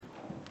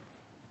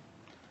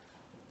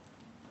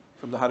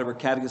From the Heidelberg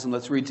Catechism,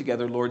 let's read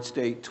together Lord's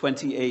Day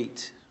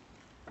 28.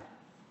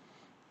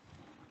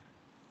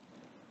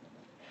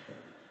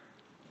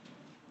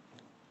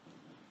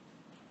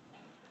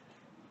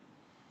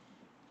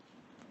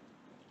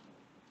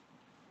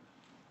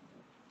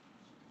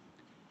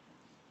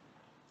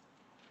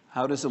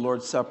 How does the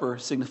Lord's Supper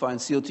signify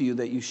and seal to you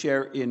that you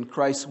share in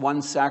Christ's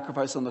one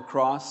sacrifice on the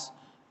cross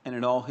and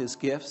in all his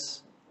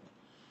gifts?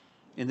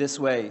 In this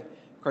way,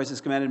 Christ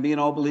has commanded me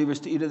and all believers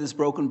to eat of this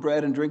broken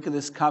bread and drink of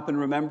this cup in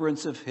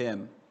remembrance of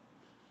him.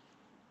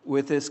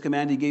 With this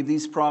command he gave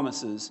these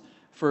promises.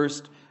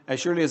 First, as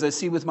surely as I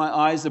see with my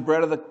eyes the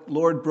bread of the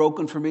Lord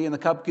broken for me and the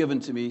cup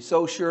given to me,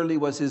 so surely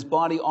was his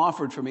body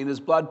offered for me and his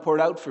blood poured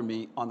out for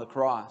me on the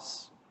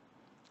cross.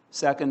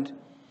 Second,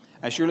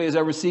 as surely as I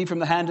receive from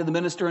the hand of the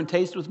minister and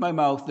taste with my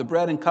mouth the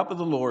bread and cup of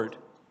the Lord,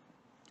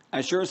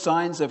 as sure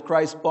signs of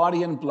Christ's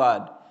body and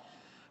blood,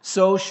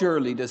 so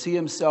surely does he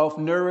himself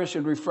nourish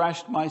and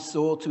refresh my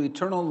soul to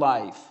eternal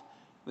life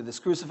with his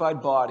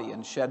crucified body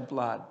and shed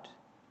blood.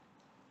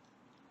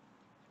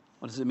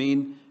 What does it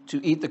mean to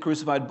eat the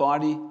crucified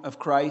body of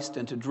Christ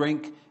and to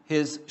drink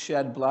his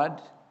shed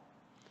blood?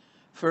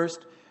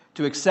 First,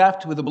 to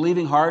accept with a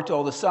believing heart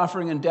all the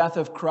suffering and death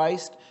of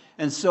Christ,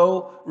 and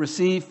so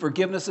receive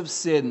forgiveness of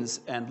sins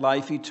and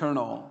life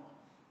eternal.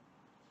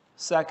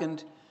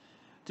 Second,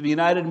 to be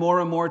united more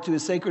and more to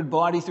his sacred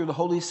body through the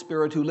Holy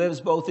Spirit who lives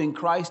both in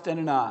Christ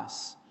and in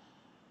us.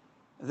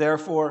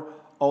 Therefore,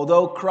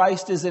 although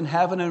Christ is in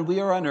heaven and we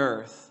are on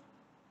earth,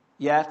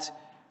 yet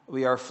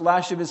we are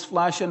flesh of his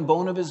flesh and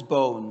bone of his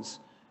bones,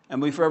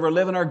 and we forever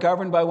live and are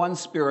governed by one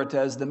Spirit,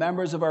 as the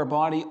members of our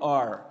body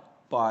are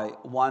by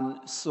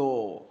one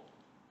soul.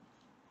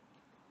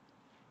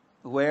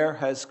 Where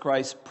has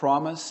Christ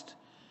promised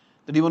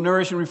that he will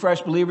nourish and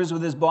refresh believers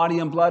with his body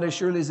and blood as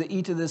surely as they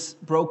eat of this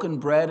broken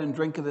bread and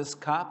drink of this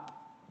cup?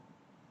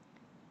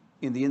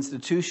 In the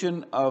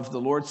institution of the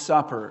Lord's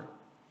Supper,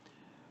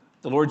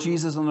 the Lord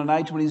Jesus on the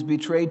night when he was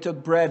betrayed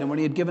took bread, and when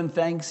he had given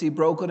thanks, he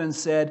broke it and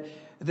said,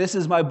 "This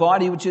is my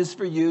body which is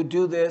for you.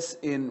 Do this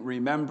in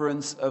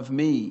remembrance of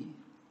me."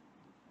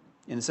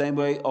 In the same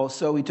way,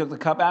 also, he took the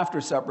cup after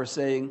supper,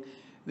 saying,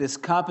 "This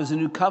cup is a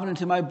new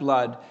covenant in my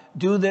blood.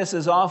 Do this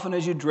as often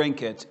as you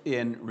drink it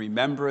in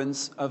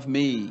remembrance of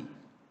me.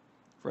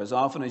 For as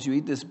often as you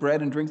eat this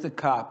bread and drink the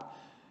cup,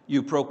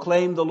 you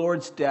proclaim the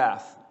Lord's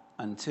death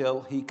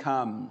until he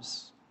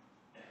comes."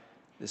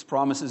 This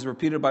promise is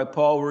repeated by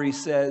Paul where he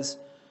says,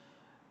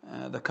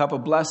 the cup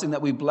of blessing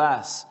that we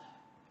bless,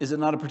 is it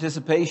not a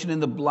participation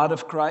in the blood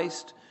of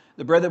Christ?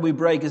 The bread that we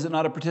break, is it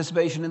not a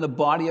participation in the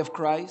body of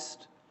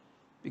Christ?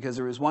 Because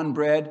there is one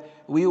bread,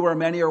 we who are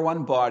many are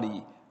one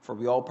body, for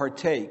we all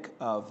partake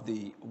of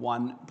the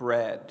one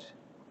bread.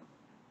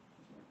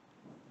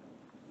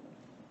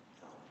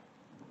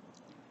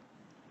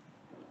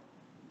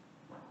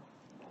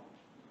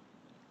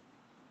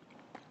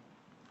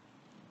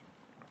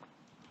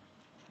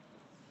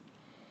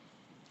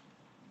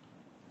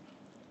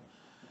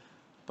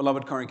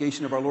 Beloved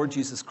congregation of our Lord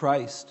Jesus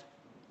Christ,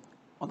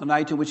 on the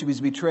night in which he was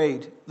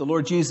betrayed, the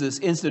Lord Jesus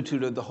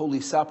instituted the Holy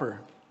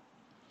Supper.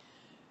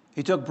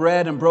 He took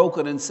bread and broke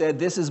it and said,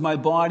 "This is my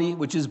body,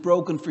 which is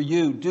broken for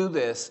you. Do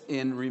this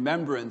in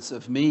remembrance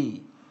of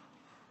me."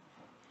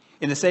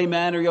 In the same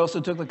manner, he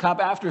also took the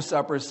cup after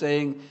supper,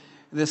 saying,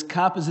 "This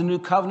cup is a new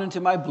covenant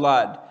in my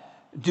blood.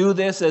 Do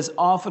this as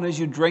often as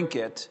you drink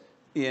it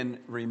in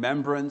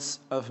remembrance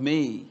of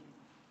me."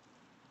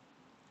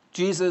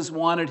 Jesus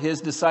wanted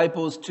his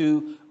disciples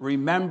to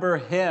remember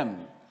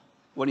him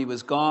when he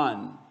was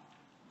gone.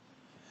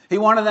 He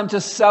wanted them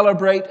to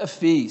celebrate a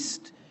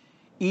feast,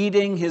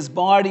 eating his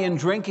body and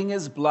drinking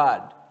his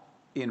blood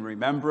in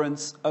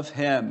remembrance of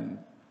him.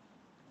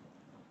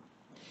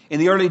 In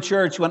the early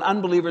church, when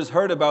unbelievers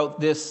heard about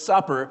this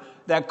supper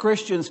that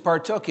Christians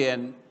partook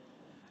in,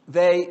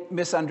 they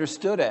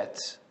misunderstood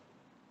it.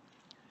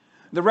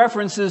 The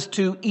references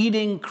to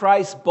eating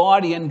Christ's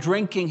body and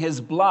drinking his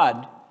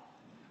blood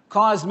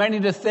caused many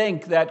to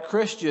think that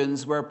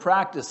Christians were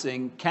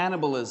practicing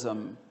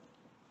cannibalism.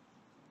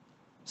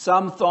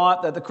 Some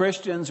thought that the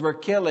Christians were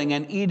killing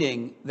and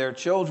eating their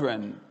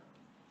children.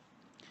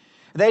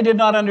 They did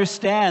not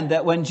understand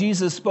that when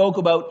Jesus spoke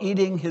about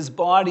eating his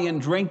body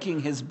and drinking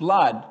his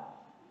blood,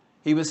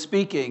 he was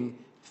speaking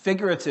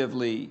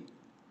figuratively.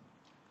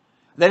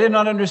 They did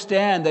not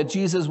understand that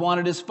Jesus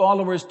wanted his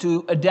followers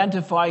to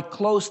identify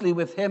closely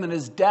with him in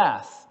his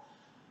death,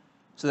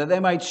 so that they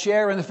might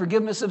share in the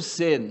forgiveness of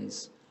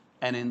sins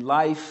and in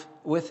life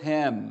with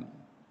him.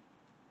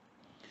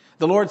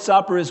 The Lord's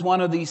Supper is one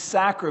of these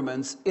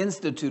sacraments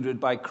instituted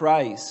by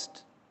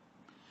Christ.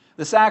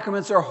 The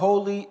sacraments are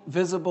holy,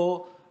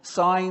 visible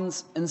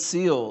signs and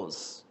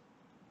seals.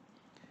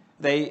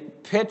 They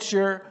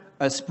picture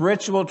a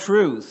spiritual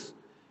truth,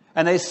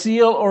 and they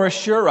seal or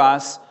assure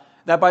us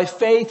that by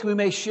faith we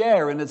may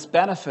share in its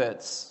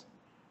benefits.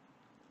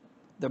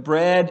 The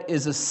bread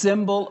is a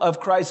symbol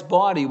of Christ's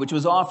body, which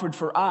was offered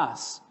for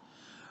us.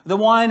 The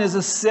wine is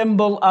a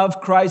symbol of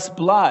Christ's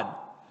blood,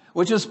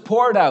 which is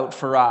poured out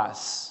for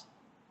us.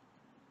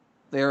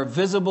 They are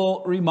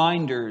visible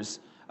reminders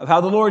of how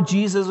the Lord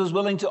Jesus was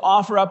willing to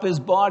offer up his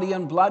body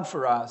and blood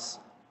for us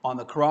on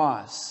the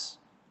cross.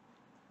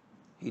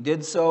 He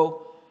did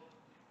so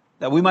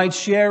that we might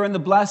share in the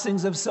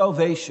blessings of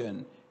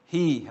salvation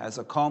he has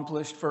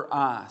accomplished for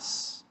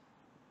us.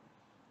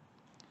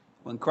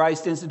 When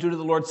Christ instituted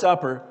the Lord's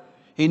Supper,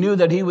 he knew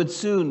that he would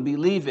soon be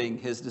leaving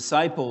his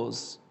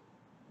disciples.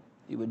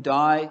 He would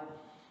die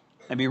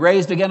and be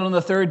raised again on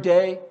the third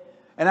day,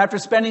 and after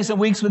spending some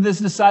weeks with his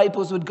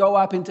disciples, would go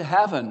up into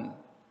heaven.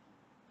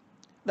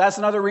 That's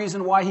another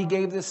reason why he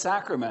gave this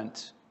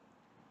sacrament,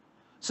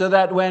 so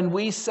that when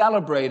we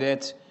celebrate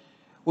it,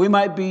 we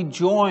might be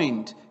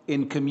joined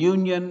in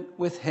communion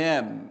with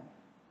him,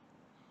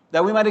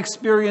 that we might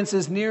experience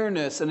his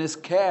nearness and his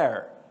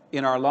care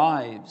in our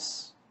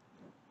lives.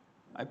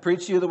 I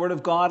preach to you the word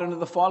of God under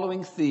the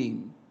following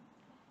theme: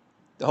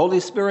 the Holy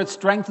Spirit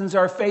strengthens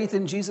our faith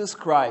in Jesus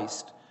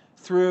Christ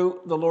through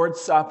the Lord's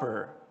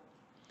Supper.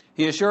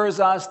 He assures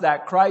us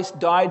that Christ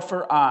died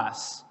for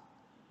us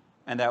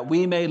and that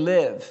we may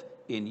live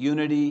in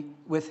unity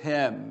with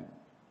him.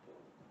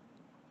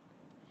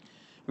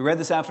 We read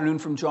this afternoon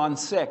from John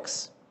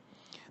 6.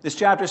 This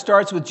chapter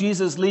starts with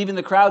Jesus leaving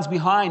the crowds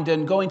behind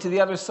and going to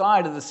the other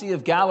side of the Sea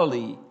of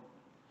Galilee.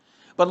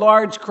 But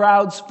large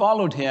crowds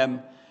followed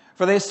him,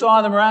 for they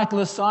saw the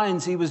miraculous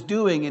signs he was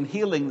doing in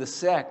healing the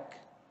sick.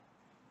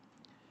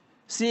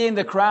 Seeing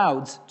the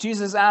crowds,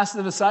 Jesus asked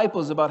the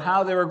disciples about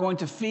how they were going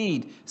to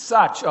feed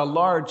such a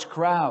large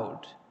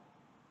crowd.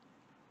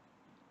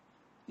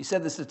 He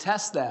said this to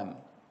test them.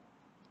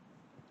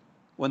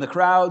 When the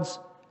crowds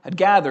had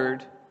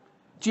gathered,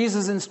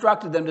 Jesus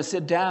instructed them to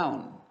sit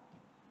down.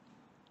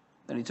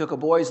 Then he took a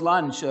boy's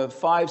lunch of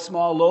 5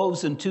 small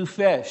loaves and 2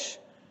 fish,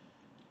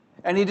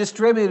 and he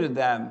distributed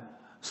them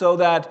so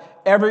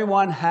that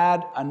everyone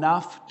had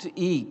enough to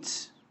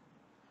eat.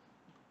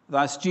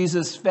 Thus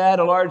Jesus fed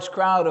a large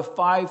crowd of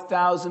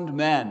 5,000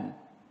 men,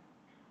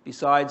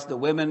 besides the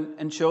women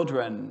and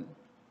children.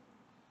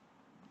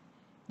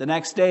 The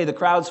next day, the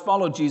crowds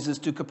followed Jesus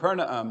to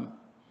Capernaum.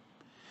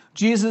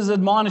 Jesus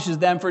admonishes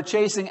them for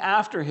chasing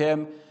after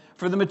him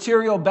for the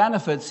material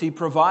benefits he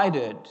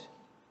provided.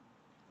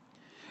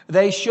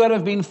 They should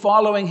have been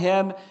following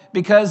him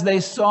because they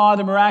saw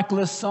the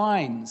miraculous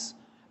signs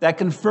that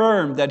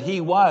confirmed that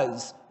he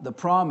was the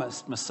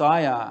promised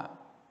Messiah.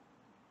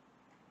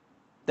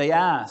 They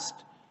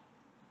asked,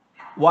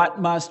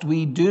 "What must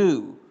we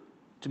do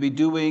to be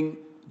doing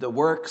the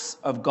works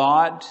of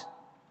God?"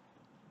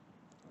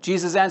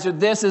 Jesus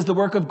answered, "This is the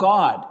work of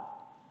God,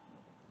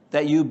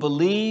 that you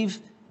believe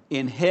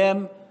in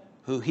him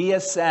who he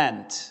has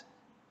sent."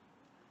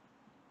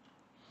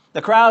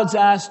 The crowds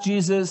asked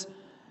Jesus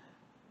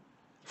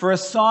for a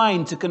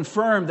sign to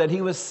confirm that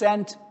he was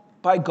sent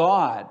by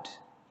God.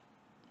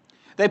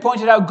 They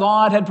pointed out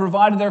God had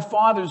provided their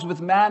fathers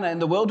with manna in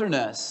the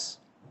wilderness.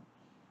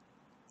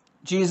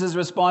 Jesus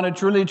responded,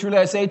 "Truly, truly,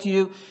 I say to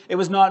you, it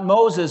was not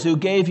Moses who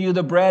gave you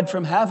the bread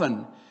from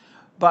heaven,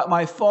 but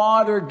my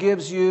Father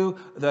gives you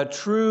the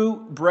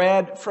true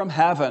bread from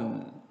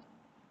heaven."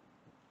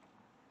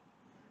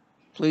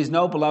 Please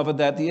note, beloved,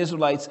 that the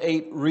Israelites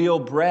ate real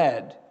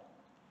bread,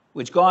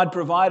 which God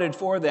provided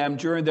for them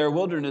during their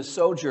wilderness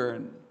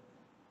sojourn.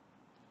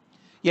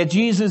 Yet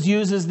Jesus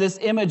uses this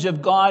image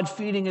of God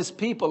feeding his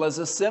people as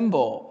a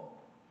symbol.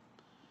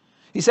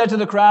 He said to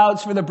the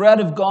crowds, "For the bread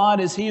of God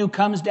is he who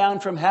comes down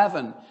from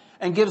heaven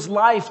and gives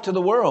life to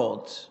the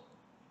world."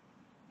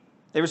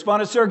 They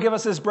responded, "Sir, give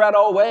us this bread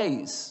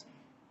always."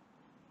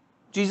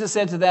 Jesus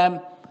said to them,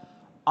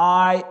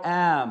 "I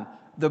am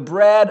the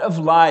bread of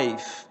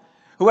life.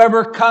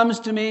 Whoever comes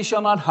to me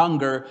shall not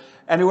hunger,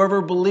 and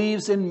whoever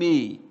believes in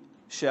me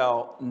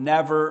shall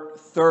never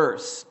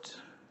thirst."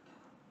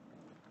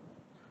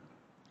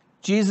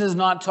 Jesus is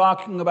not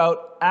talking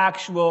about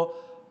actual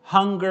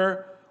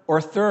hunger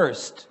or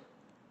thirst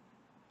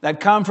that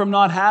come from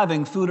not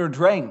having food or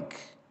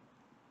drink.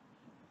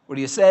 What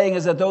he is saying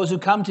is that those who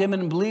come to him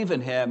and believe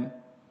in him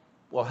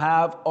will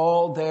have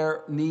all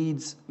their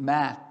needs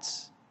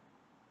met.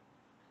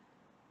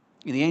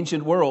 In the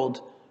ancient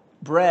world,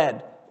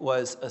 bread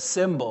was a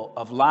symbol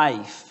of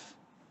life.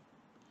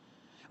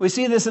 We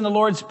see this in the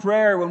Lord's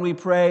Prayer when we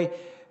pray,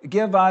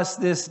 "Give us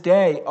this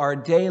day our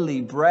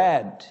daily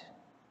bread."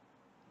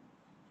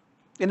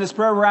 In this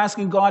prayer, we're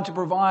asking God to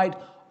provide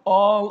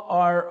all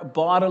our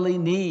bodily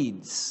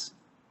needs.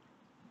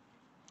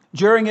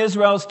 During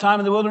Israel's time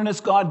in the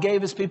wilderness, God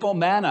gave his people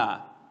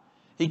manna.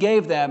 He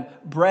gave them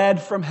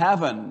bread from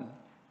heaven.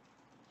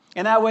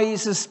 In that way, he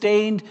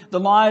sustained the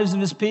lives of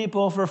his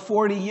people for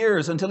 40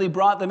 years until he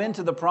brought them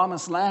into the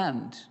promised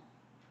land.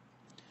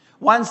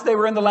 Once they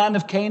were in the land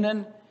of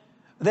Canaan,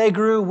 they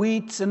grew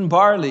wheat and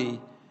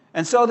barley,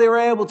 and so they were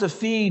able to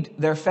feed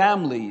their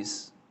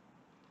families.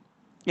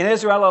 In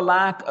Israel, a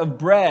lack of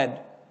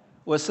bread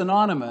was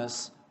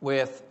synonymous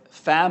with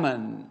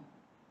famine.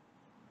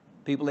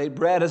 People ate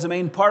bread as a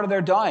main part of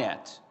their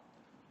diet.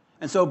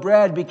 And so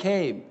bread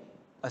became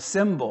a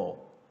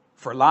symbol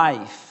for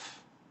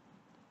life.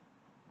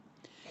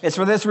 It's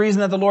for this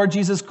reason that the Lord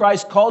Jesus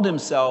Christ called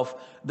himself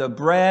the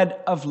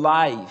bread of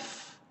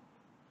life.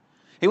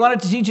 He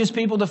wanted to teach his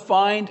people to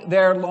find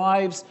their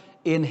lives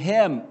in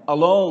him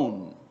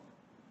alone.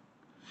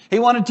 He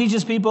wanted to teach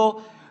his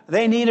people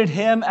they needed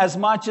him as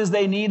much as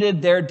they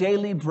needed their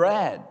daily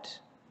bread.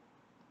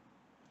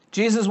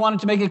 Jesus wanted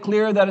to make it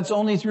clear that it's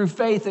only through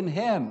faith in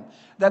him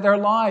that their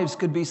lives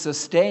could be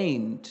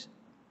sustained.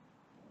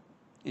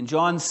 In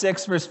John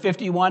 6, verse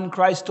 51,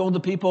 Christ told the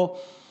people,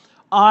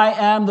 I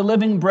am the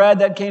living bread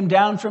that came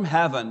down from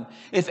heaven.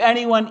 If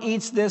anyone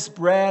eats this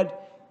bread,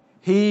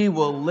 he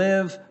will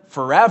live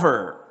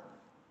forever.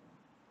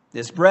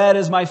 This bread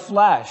is my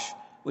flesh,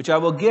 which I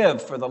will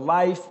give for the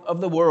life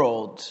of the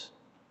world.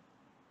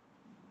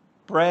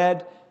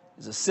 Bread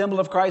is a symbol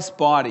of Christ's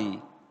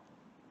body,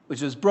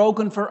 which was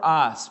broken for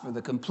us for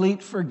the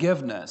complete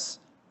forgiveness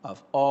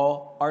of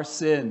all our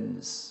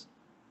sins.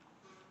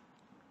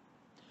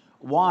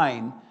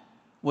 Wine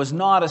was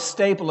not a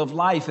staple of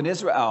life in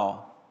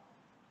Israel.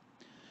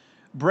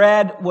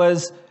 Bread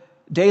was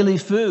daily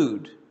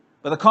food,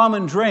 but the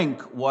common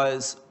drink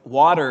was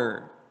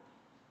water.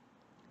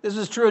 This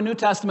was true in New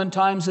Testament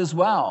times as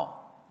well.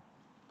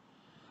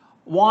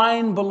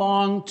 Wine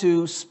belonged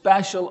to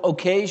special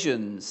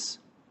occasions.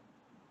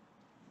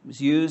 It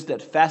was used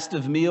at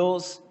festive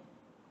meals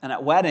and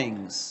at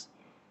weddings.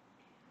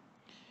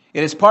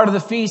 It is part of the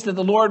feast that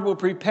the Lord will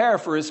prepare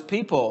for his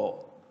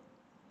people.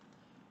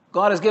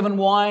 God has given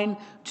wine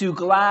to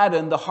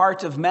gladden the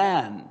heart of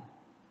man.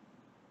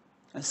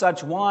 And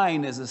such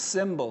wine is a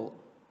symbol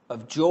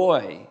of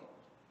joy.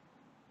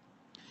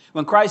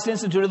 When Christ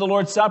instituted the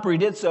Lord's Supper, he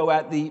did so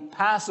at the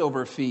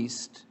Passover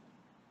feast.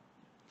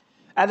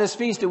 At this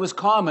feast, it was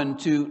common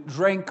to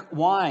drink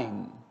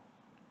wine.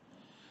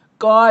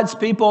 God's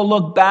people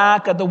look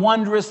back at the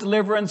wondrous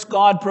deliverance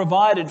God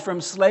provided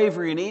from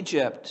slavery in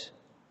Egypt.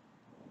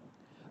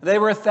 They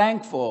were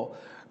thankful.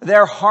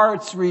 Their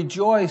hearts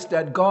rejoiced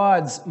at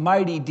God's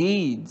mighty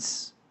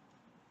deeds.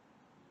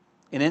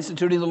 In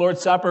instituting the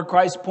Lord's Supper,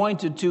 Christ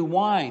pointed to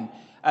wine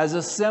as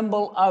a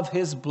symbol of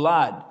his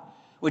blood,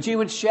 which he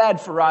would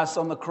shed for us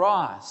on the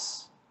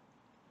cross.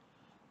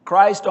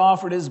 Christ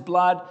offered his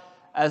blood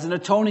as an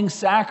atoning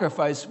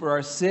sacrifice for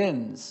our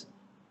sins,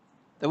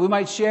 that we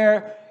might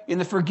share in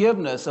the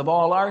forgiveness of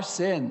all our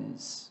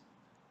sins.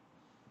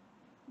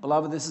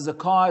 Beloved, this is a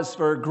cause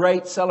for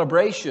great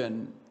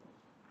celebration.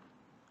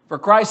 For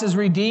Christ has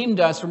redeemed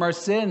us from our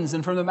sins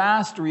and from the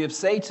mastery of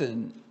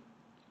Satan.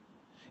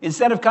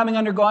 Instead of coming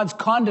under God's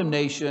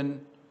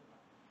condemnation,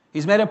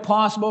 he's made it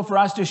possible for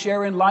us to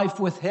share in life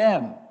with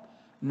him,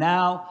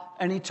 now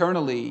and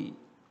eternally.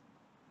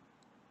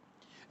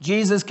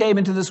 Jesus came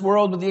into this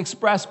world with the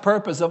express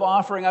purpose of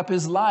offering up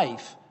his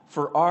life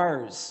for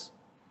ours.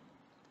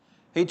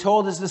 He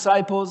told his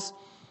disciples,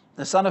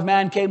 the Son of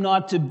Man came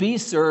not to be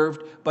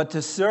served, but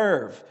to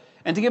serve,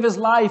 and to give his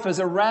life as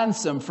a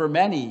ransom for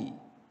many.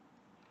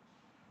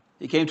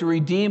 He came to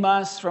redeem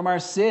us from our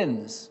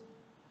sins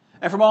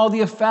and from all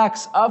the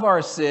effects of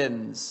our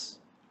sins.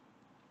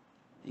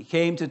 He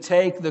came to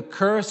take the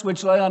curse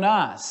which lay on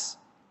us,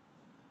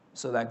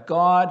 so that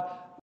God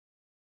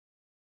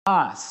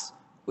us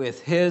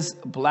with his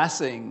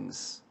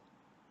blessings.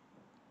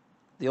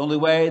 The only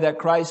way that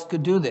Christ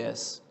could do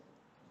this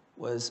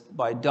was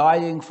by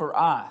dying for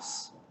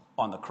us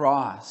on the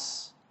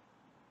cross.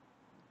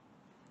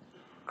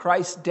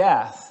 Christ's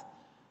death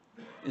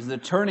is the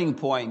turning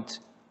point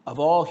of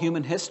all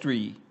human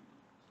history.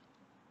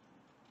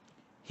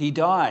 He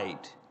died.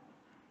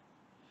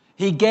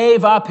 He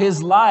gave up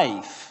his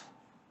life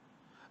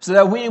so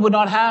that we would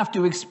not have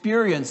to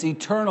experience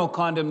eternal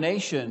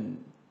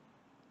condemnation.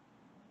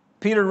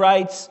 Peter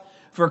writes,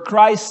 for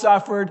Christ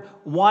suffered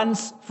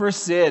once for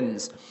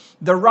sins,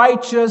 the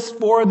righteous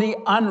for the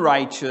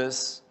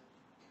unrighteous,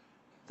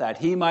 that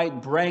he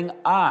might bring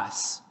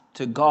us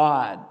to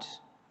God.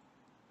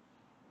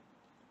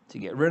 To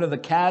get rid of the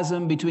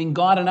chasm between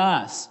God and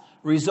us,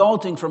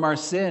 resulting from our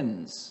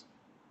sins.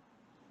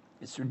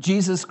 It's through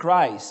Jesus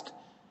Christ.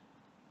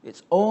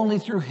 It's only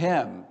through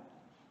him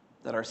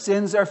that our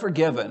sins are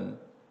forgiven,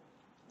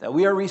 that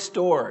we are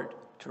restored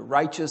to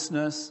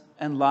righteousness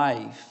and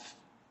life.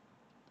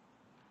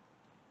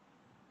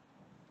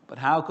 But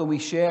how can we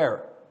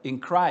share in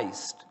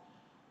Christ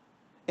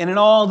and in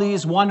all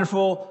these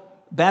wonderful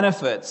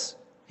benefits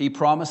he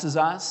promises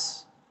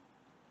us?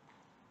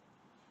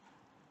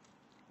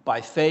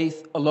 By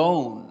faith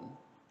alone.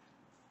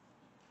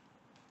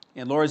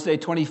 In Lord's Day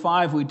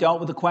 25, we dealt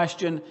with the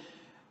question,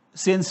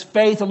 since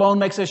faith alone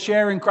makes us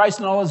share in Christ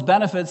and all his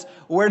benefits,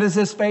 where does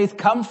this faith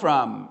come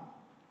from?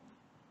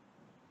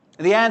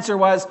 And the answer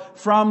was,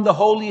 from the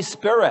Holy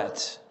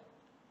Spirit.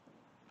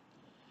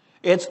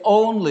 It's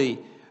only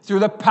through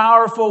the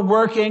powerful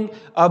working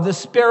of the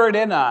Spirit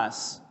in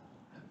us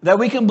that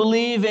we can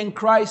believe in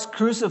Christ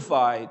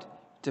crucified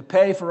to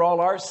pay for all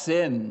our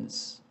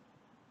sins.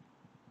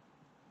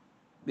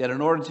 Yet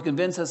in order to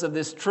convince us of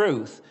this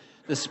truth,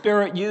 the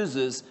Spirit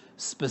uses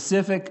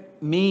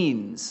specific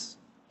means.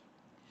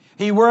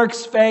 He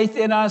works faith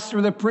in us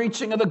through the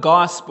preaching of the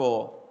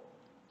gospel.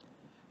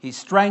 He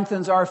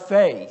strengthens our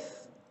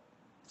faith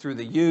through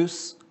the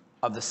use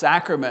of the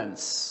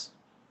sacraments.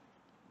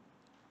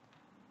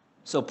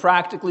 So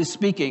practically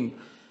speaking,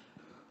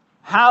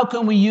 how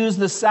can we use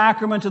the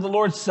sacrament of the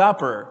Lord's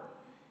Supper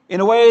in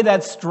a way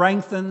that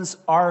strengthens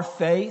our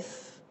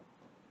faith?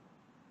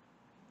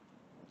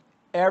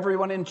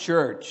 Everyone in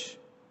church,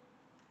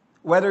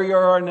 whether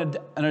you're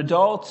an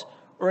adult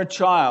or a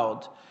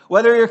child,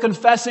 whether you're a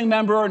confessing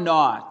member or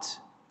not,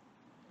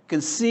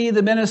 can see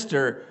the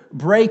minister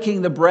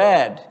breaking the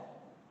bread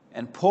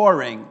and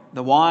pouring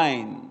the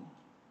wine.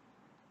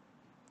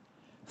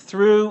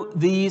 Through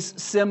these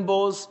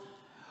symbols,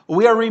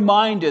 we are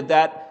reminded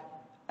that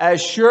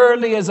as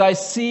surely as I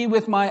see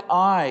with my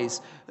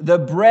eyes the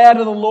bread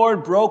of the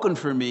Lord broken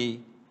for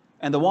me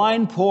and the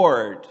wine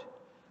poured,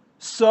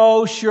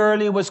 so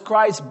surely was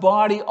Christ's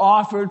body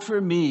offered for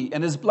me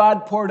and his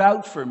blood poured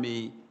out for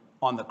me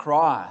on the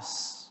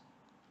cross.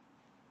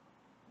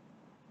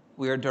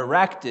 We are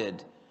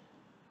directed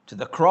to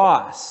the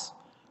cross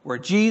where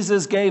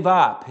Jesus gave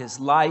up his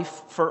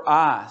life for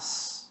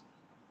us.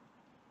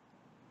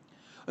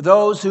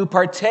 Those who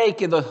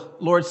partake in the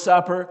Lord's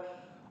Supper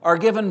are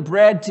given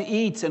bread to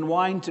eat and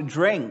wine to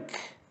drink.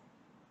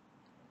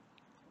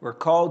 We're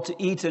called to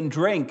eat and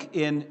drink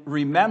in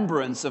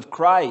remembrance of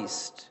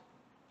Christ,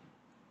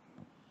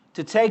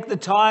 to take the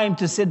time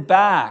to sit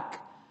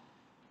back,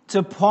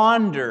 to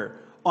ponder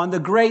on the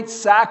great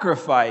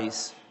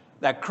sacrifice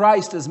that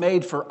Christ has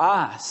made for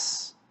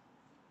us,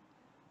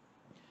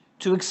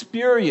 to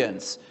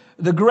experience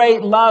the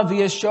great love he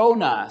has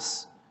shown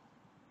us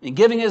in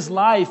giving his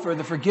life for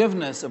the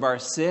forgiveness of our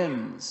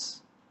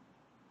sins.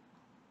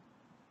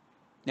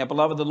 Now,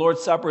 beloved, the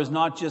Lord's Supper is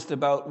not just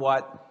about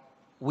what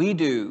we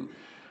do.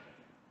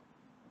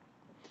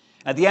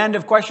 At the end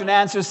of question and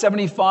answer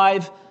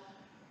 75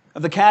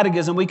 of the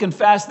Catechism, we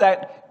confess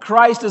that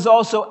Christ is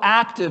also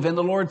active in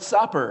the Lord's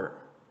Supper.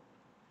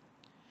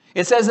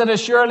 It says that as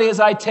surely as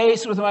I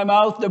taste with my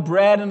mouth the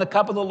bread and the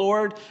cup of the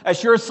Lord, as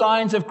sure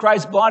signs of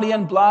Christ's body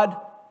and blood,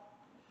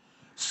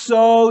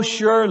 so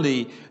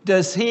surely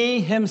does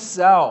he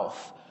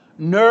himself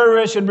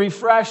nourish and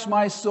refresh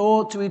my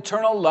soul to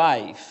eternal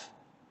life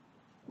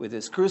with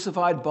his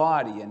crucified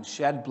body and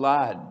shed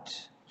blood.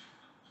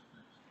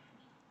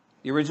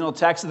 The original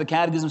text of the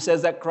Catechism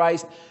says that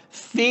Christ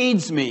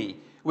feeds me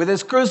with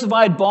his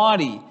crucified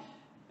body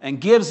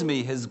and gives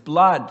me his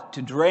blood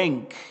to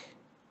drink.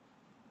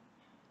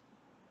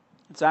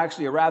 It's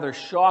actually a rather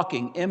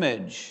shocking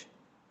image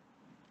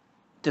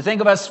to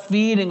think of us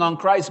feeding on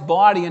Christ's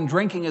body and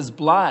drinking his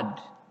blood.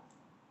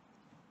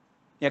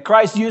 Yet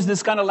Christ used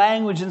this kind of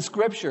language in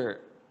Scripture.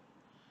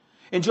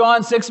 In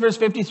John 6, verse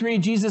 53,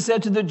 Jesus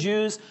said to the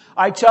Jews,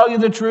 I tell you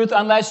the truth,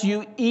 unless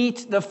you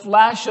eat the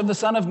flesh of the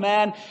Son of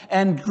Man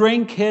and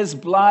drink his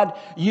blood,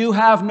 you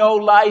have no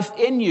life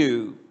in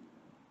you.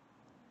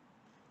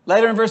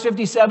 Later in verse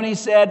 57, he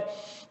said,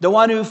 the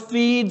one who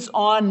feeds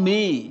on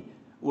me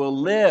will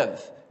live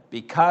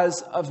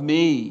because of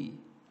me.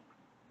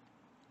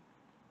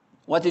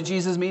 What did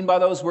Jesus mean by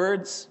those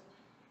words?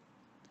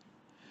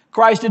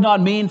 Christ did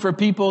not mean for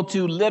people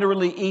to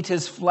literally eat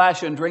his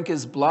flesh and drink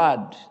his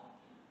blood.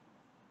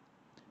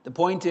 The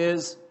point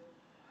is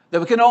that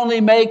we can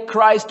only make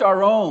Christ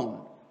our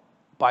own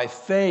by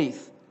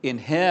faith in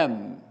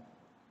him.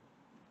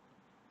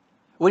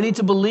 We need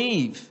to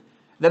believe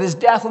that his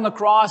death on the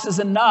cross is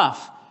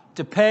enough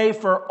to pay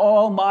for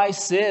all my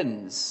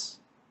sins.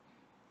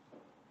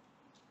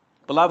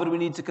 Beloved, we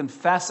need to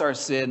confess our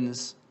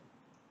sins,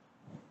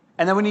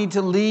 and then we need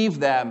to leave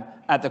them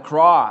at the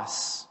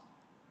cross.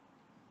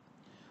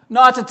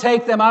 Not to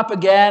take them up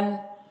again,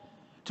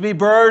 to be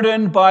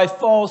burdened by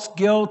false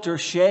guilt or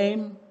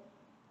shame,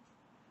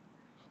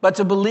 but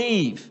to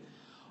believe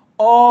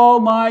all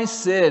my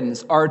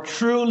sins are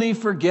truly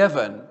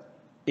forgiven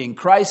in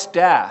Christ's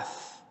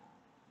death,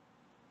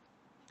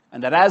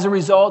 and that as a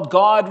result,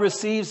 God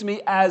receives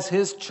me as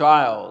his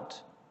child.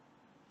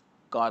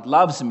 God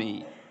loves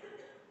me,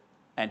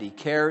 and he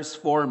cares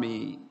for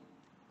me.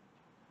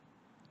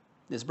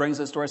 This brings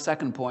us to our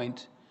second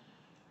point.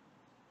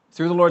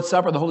 Through the Lord's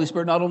Supper, the Holy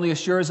Spirit not only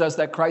assures us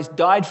that Christ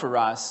died for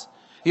us,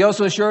 he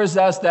also assures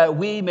us that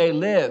we may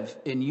live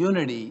in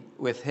unity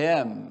with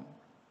him.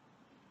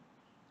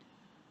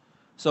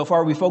 So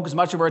far, we focus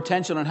much of our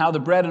attention on how the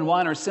bread and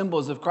wine are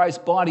symbols of Christ's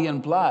body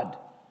and blood,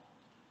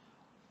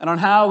 and on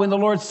how in the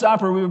Lord's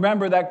Supper we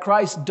remember that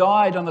Christ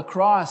died on the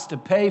cross to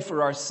pay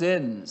for our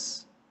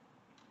sins.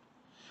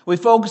 We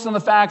focus on the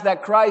fact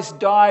that Christ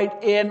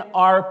died in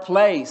our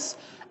place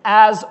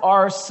as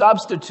our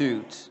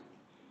substitute,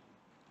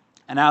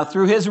 and how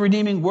through his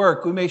redeeming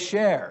work we may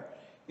share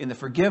in the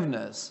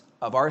forgiveness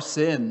of our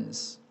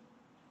sins.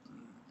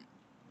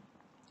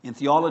 In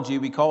theology,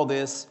 we call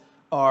this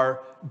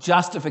our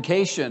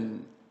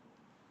justification.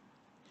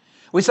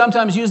 We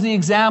sometimes use the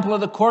example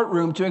of the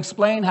courtroom to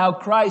explain how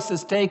Christ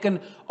has taken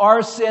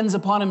our sins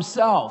upon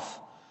himself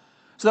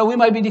so that we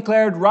might be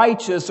declared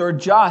righteous or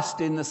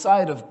just in the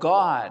sight of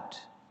God.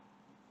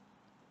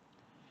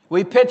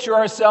 We picture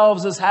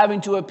ourselves as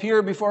having to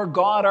appear before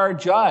God, our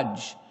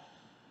judge,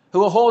 who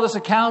will hold us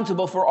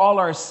accountable for all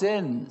our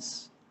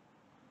sins.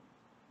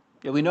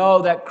 Yet we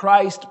know that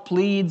Christ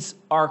pleads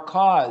our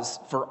cause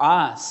for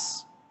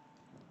us.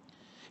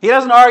 He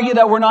doesn't argue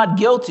that we're not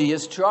guilty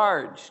as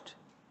charged.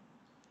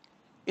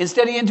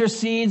 Instead, he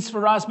intercedes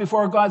for us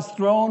before God's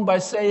throne by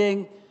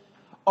saying,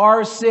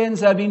 our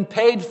sins have been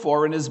paid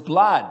for in his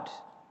blood.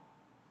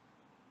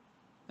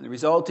 And the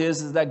result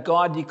is that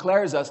God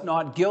declares us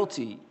not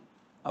guilty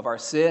of our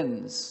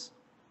sins.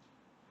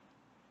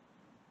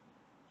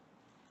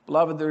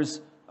 Beloved,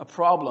 there's a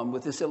problem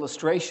with this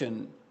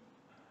illustration.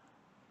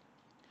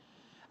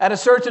 At a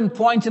certain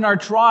point in our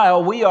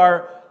trial, we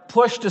are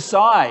pushed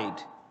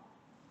aside,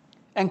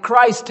 and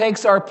Christ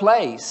takes our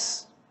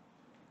place.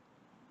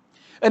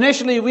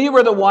 Initially, we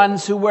were the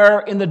ones who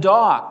were in the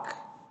dock.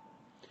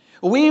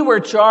 We were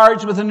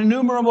charged with an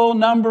innumerable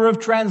number of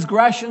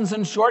transgressions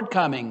and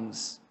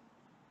shortcomings.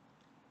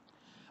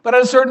 But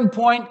at a certain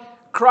point,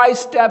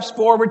 Christ steps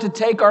forward to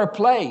take our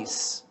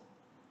place.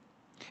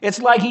 It's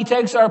like he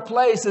takes our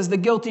place as the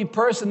guilty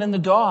person in the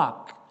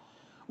dock,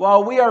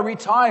 while we are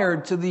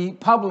retired to the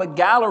public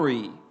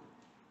gallery.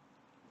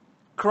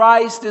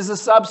 Christ is a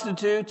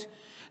substitute,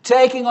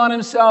 taking on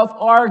himself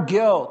our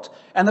guilt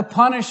and the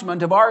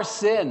punishment of our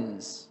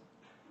sins.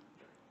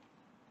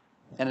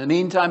 And in the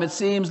meantime, it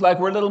seems like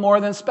we're little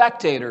more than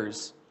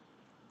spectators,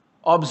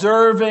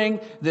 observing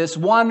this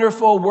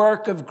wonderful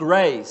work of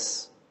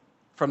grace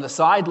from the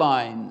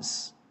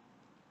sidelines.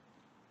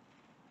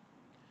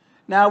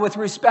 Now, with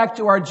respect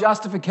to our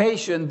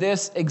justification,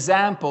 this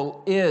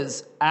example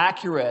is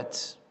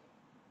accurate.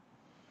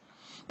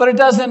 But it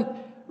doesn't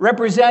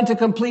represent a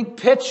complete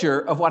picture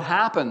of what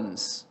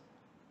happens.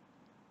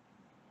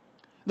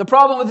 The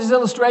problem with this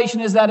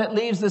illustration is that it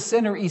leaves the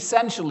sinner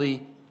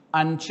essentially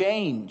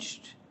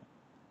unchanged.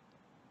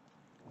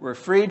 We're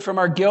freed from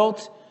our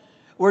guilt.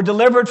 We're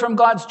delivered from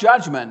God's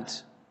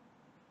judgment.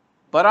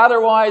 But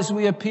otherwise,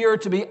 we appear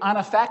to be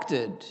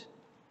unaffected.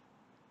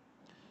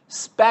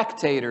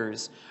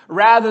 Spectators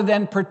rather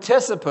than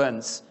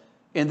participants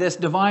in this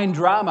divine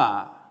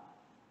drama.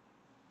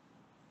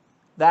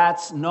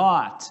 That's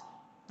not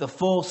the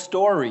full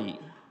story.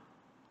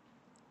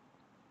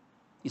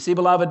 You see,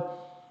 beloved,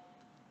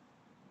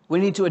 we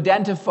need to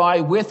identify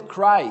with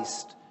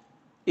Christ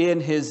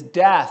in his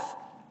death,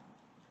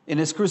 in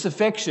his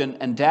crucifixion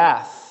and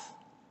death.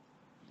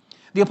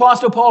 The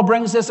Apostle Paul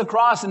brings this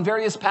across in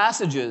various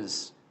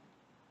passages.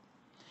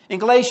 In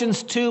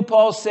Galatians 2,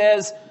 Paul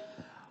says,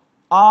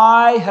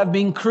 I have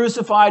been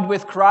crucified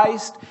with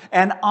Christ,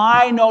 and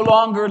I no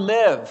longer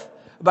live,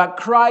 but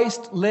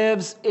Christ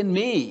lives in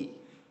me.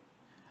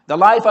 The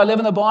life I live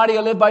in the body,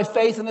 I live by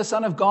faith in the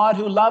Son of God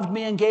who loved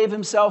me and gave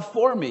himself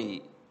for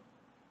me.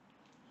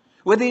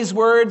 With these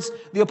words,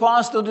 the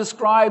apostle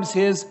describes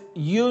his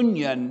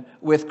union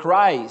with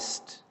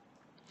Christ.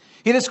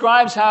 He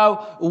describes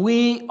how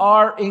we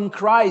are in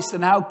Christ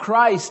and how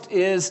Christ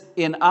is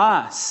in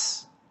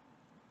us.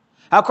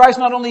 How Christ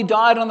not only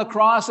died on the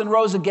cross and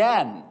rose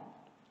again,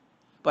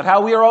 but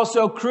how we are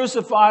also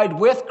crucified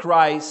with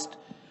Christ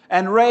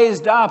and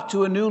raised up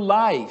to a new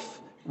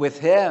life with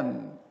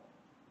him.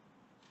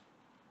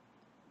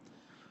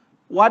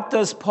 What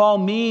does Paul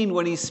mean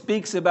when he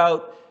speaks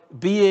about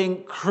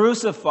being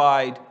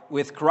crucified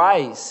with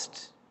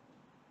Christ?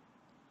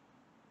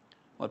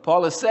 What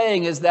Paul is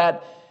saying is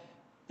that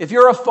if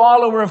you're a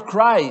follower of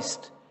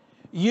Christ,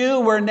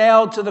 you were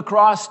nailed to the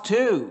cross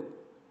too.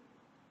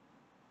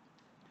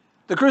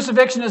 The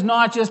crucifixion is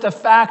not just a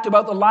fact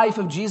about the life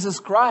of Jesus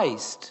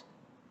Christ.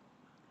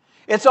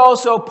 It's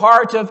also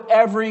part of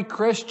every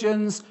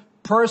Christian's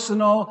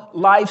personal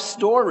life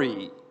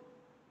story.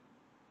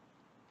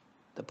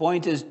 The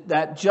point is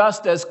that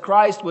just as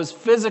Christ was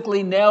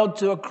physically nailed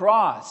to a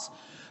cross,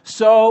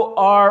 so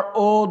our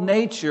old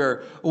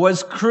nature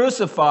was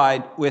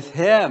crucified with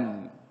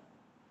him.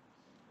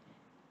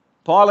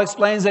 Paul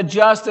explains that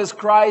just as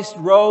Christ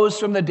rose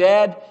from the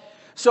dead,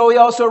 so he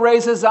also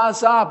raises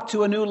us up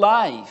to a new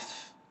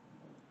life.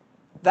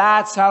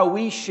 That's how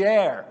we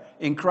share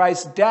in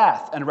Christ's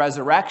death and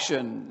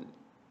resurrection.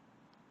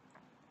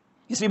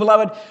 You see,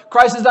 beloved,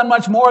 Christ has done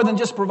much more than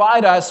just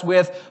provide us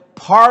with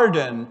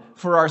pardon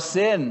for our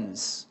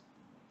sins.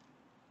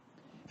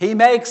 He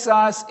makes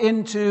us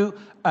into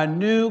a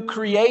new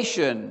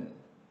creation.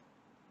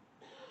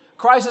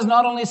 Christ has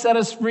not only set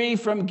us free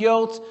from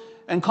guilt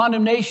and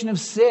condemnation of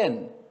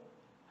sin,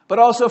 but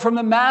also from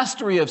the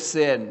mastery of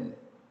sin.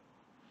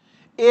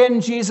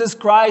 In Jesus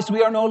Christ,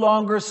 we are no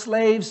longer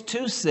slaves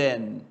to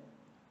sin.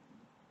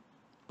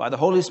 By the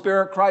Holy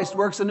Spirit, Christ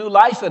works a new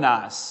life in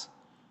us,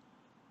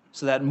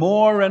 so that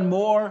more and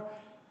more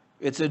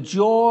it's a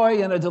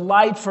joy and a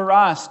delight for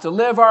us to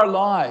live our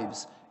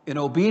lives in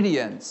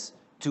obedience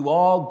to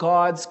all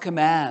God's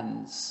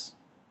commands.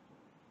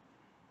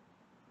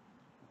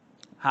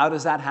 How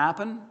does that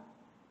happen?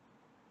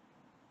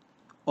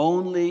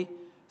 Only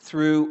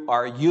through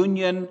our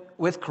union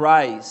with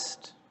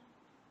Christ.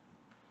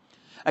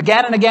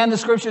 Again and again, the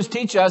Scriptures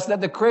teach us that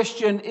the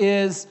Christian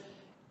is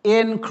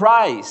in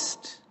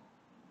Christ,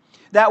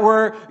 that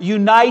we're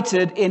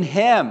united in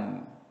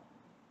him.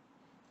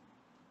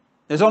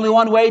 There's only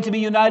one way to be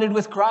united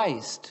with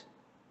Christ.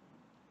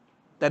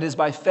 That is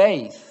by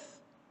faith.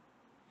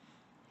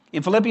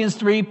 In Philippians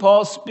 3,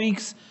 Paul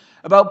speaks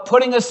about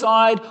putting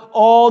aside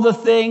all the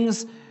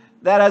things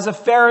that as a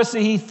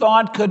Pharisee he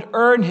thought could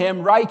earn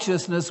him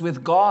righteousness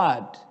with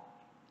God.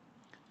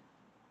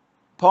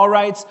 Paul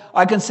writes,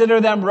 I consider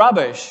them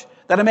rubbish,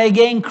 that I may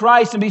gain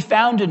Christ and be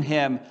found in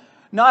him,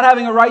 not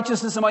having a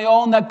righteousness of my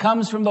own that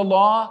comes from the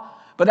law,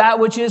 but that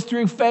which is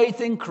through faith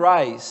in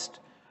Christ,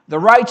 the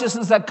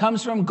righteousness that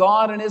comes from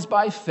God and is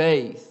by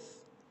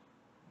faith.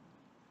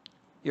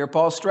 Here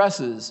Paul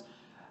stresses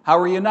how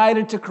we're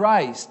united to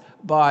Christ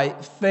by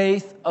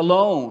faith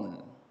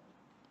alone.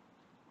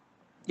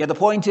 Yet the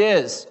point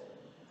is,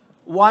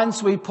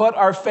 once we put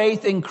our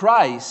faith in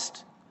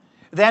Christ,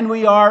 then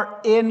we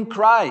are in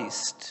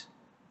Christ.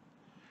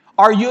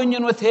 Our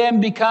union with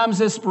him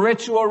becomes a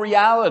spiritual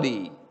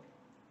reality.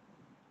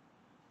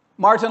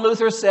 Martin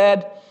Luther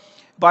said,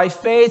 by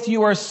faith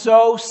you are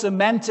so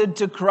cemented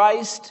to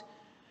Christ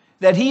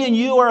that he and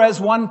you are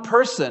as one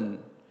person,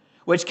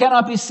 which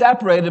cannot be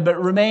separated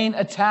but remain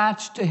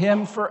attached to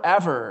him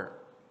forever.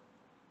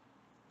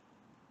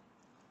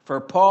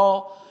 For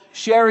Paul,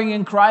 sharing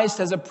in Christ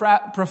has a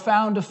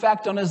profound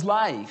effect on his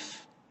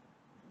life.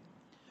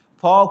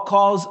 Paul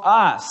calls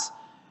us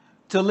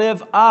to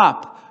live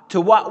up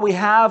to what we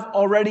have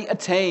already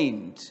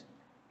attained.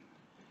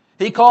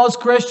 He calls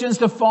Christians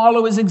to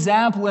follow his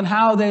example in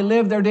how they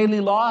live their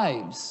daily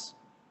lives.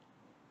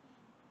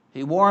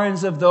 He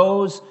warns of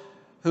those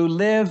who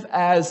live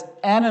as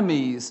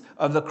enemies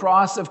of the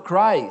cross of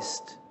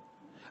Christ.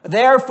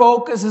 Their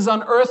focus is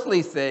on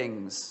earthly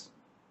things.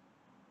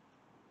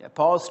 Yet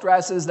Paul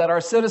stresses that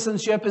our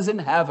citizenship is in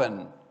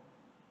heaven,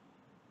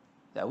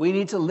 that we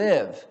need to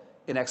live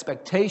in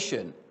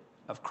expectation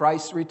of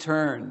Christ's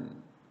return.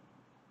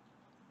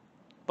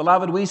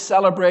 Beloved, we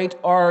celebrate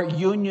our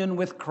union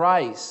with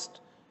Christ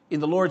in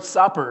the Lord's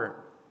Supper.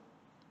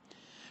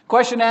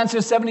 Question and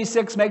answer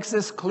 76 makes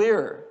this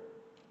clear.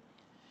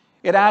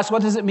 It asks,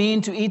 what does it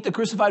mean to eat the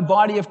crucified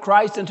body of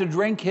Christ and to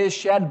drink his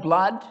shed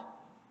blood?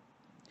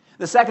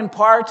 The second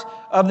part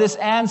of this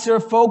answer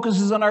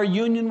focuses on our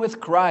union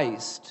with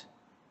Christ.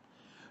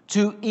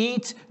 To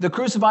eat the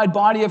crucified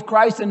body of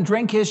Christ and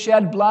drink his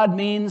shed blood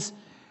means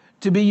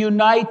to be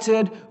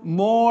united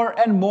more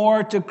and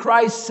more to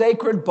Christ's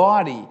sacred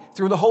body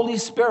through the Holy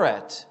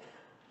Spirit,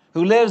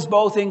 who lives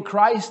both in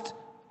Christ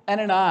and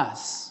in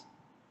us.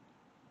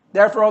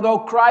 Therefore, although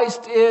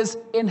Christ is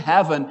in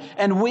heaven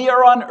and we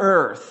are on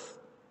earth,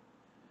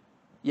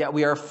 yet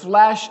we are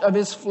flesh of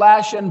his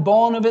flesh and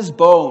bone of his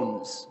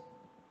bones.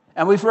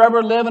 And we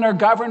forever live and are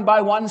governed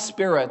by one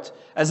Spirit,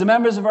 as the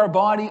members of our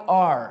body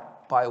are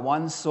by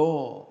one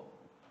soul.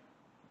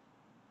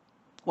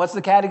 What's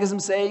the Catechism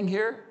saying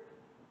here?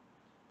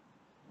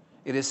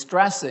 It is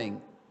stressing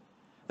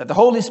that the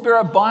Holy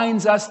Spirit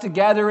binds us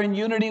together in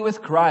unity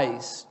with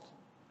Christ.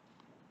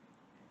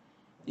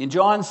 In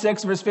John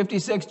 6, verse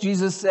 56,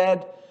 Jesus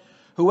said,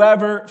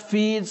 whoever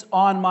feeds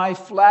on my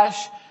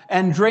flesh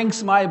and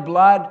drinks my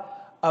blood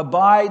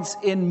abides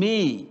in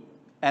me,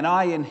 and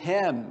I in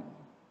him.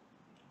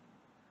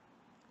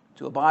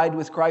 To abide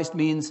with Christ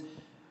means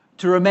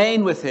to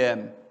remain with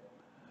him,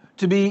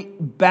 to be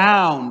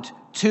bound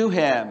to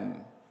him.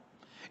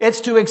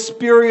 It's to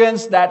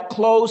experience that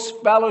close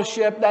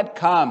fellowship that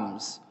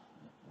comes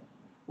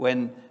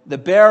when the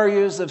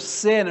barriers of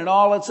sin and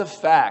all its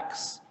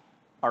effects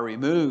are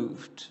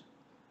removed.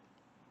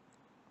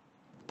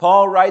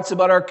 Paul writes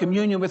about our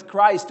communion with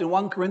Christ in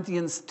 1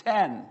 Corinthians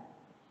 10.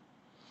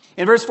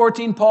 In verse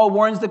 14, Paul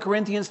warns the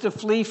Corinthians to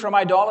flee from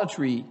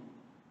idolatry.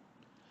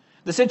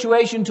 The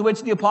situation to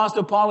which the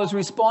Apostle Paul is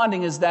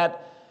responding is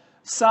that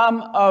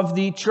some of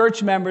the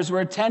church members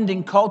were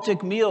attending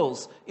cultic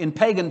meals in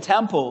pagan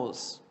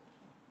temples.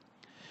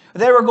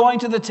 They were going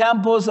to the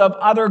temples of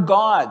other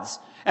gods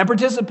and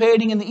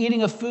participating in the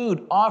eating of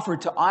food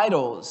offered to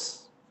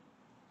idols.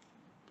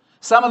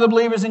 Some of the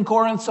believers in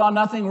Corinth saw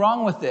nothing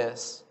wrong with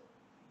this.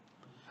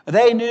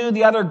 They knew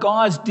the other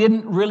gods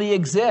didn't really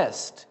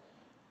exist,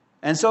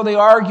 and so they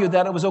argued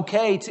that it was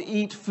okay to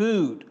eat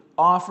food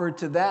offered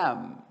to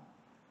them.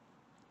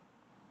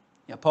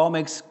 Paul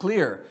makes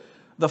clear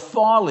the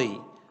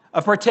folly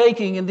of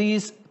partaking in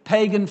these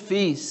pagan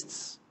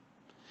feasts.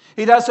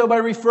 He does so by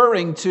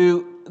referring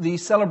to the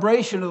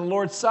celebration of the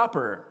Lord's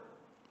Supper.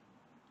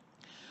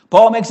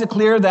 Paul makes it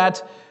clear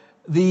that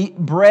the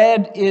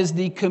bread is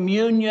the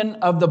communion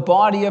of the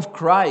body of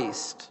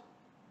Christ,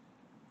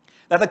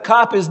 that the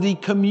cup is the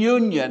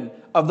communion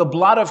of the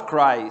blood of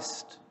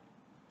Christ.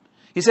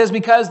 He says,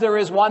 because there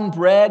is one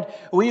bread,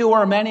 we who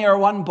are many are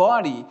one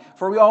body,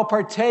 for we all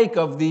partake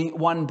of the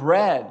one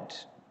bread.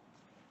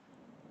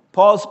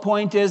 Paul's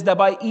point is that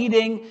by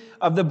eating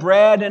of the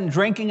bread and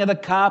drinking of the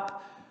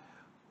cup,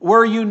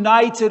 we're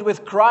united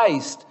with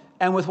Christ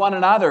and with one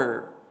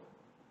another.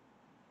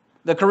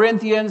 The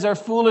Corinthians are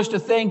foolish to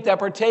think that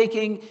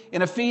partaking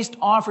in a feast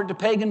offered to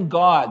pagan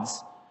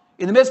gods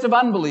in the midst of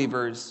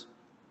unbelievers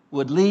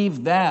would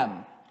leave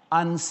them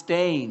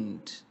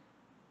unstained.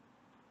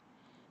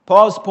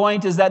 Paul's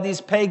point is that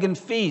these pagan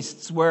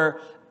feasts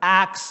were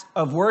acts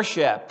of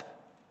worship.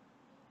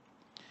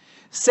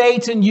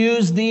 Satan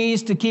used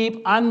these to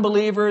keep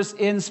unbelievers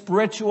in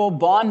spiritual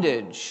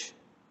bondage.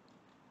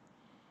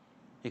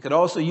 He could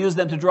also use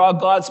them to draw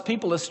God's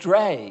people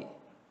astray.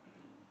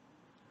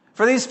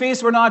 For these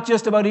feasts were not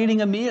just about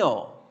eating a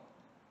meal.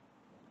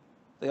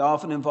 They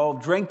often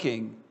involved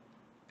drinking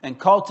and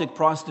cultic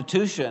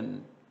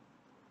prostitution.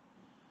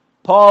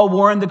 Paul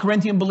warned the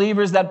Corinthian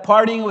believers that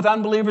partying with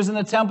unbelievers in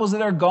the temples of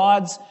their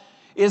gods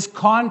is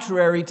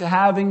contrary to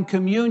having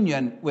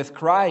communion with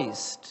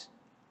Christ.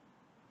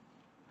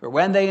 For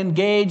when they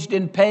engaged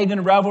in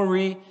pagan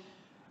revelry,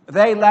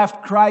 they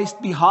left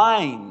Christ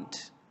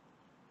behind.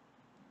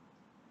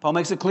 Paul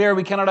makes it clear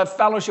we cannot have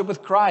fellowship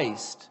with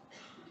Christ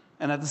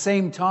and at the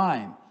same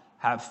time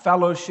have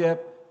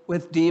fellowship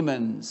with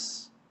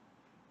demons.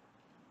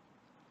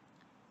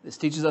 This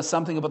teaches us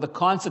something about the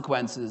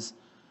consequences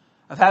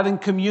of having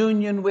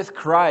communion with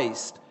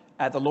Christ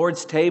at the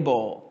Lord's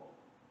table.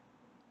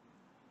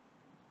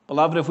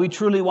 Beloved, if we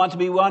truly want to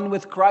be one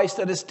with Christ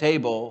at his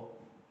table,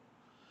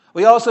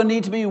 we also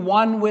need to be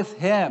one with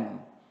him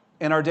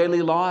in our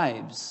daily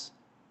lives.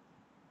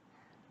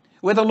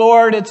 With the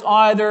Lord, it's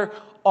either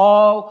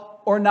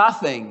all or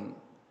nothing.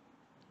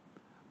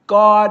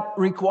 God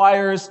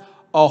requires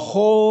a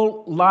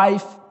whole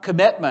life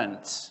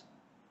commitment.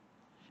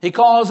 He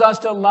calls us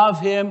to love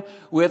him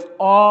with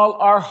all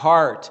our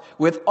heart,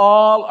 with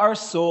all our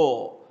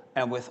soul,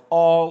 and with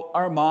all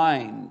our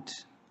mind.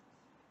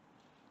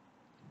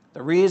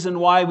 The reason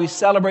why we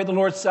celebrate the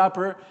Lord's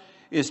Supper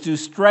is to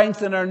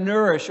strengthen or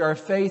nourish our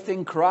faith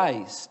in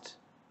Christ.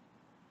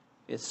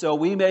 It's so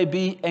we may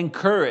be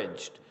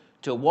encouraged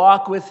to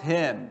walk with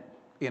him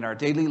in our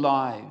daily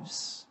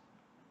lives.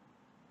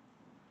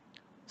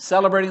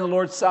 Celebrating the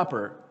Lord's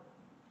Supper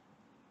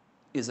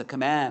is a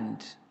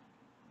command.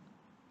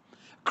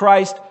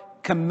 Christ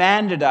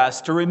commanded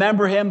us to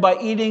remember him by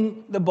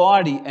eating the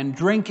body and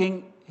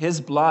drinking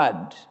his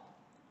blood.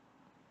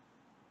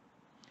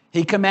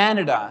 He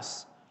commanded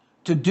us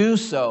to do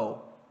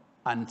so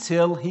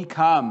until he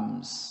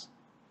comes.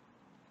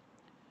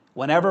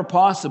 Whenever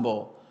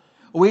possible,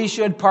 we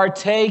should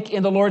partake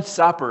in the Lord's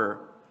Supper,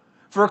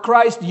 for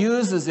Christ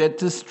uses it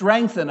to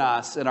strengthen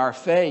us in our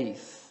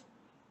faith.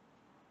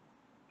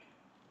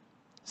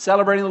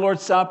 Celebrating the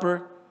Lord's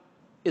Supper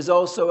is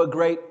also a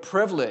great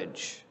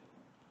privilege,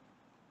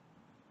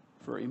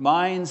 for it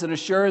reminds and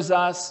assures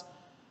us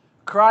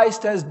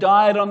Christ has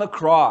died on the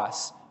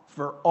cross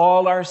for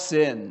all our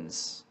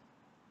sins.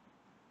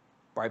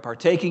 By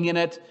partaking in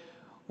it,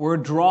 we're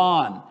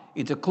drawn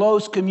into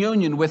close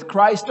communion with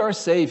Christ our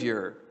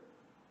Savior,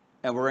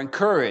 and we're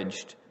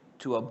encouraged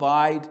to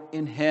abide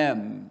in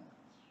him.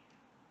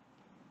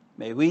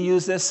 May we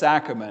use this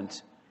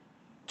sacrament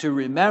to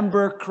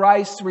remember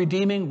Christ's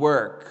redeeming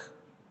work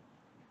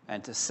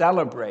and to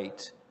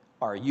celebrate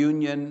our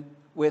union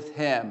with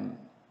him.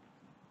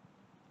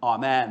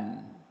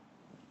 Amen.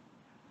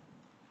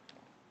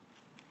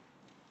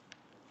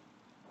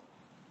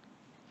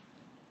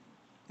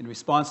 In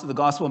response to the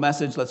gospel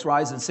message, let's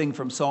rise and sing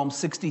from Psalm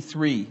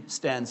 63,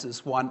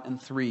 stanzas 1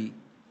 and 3.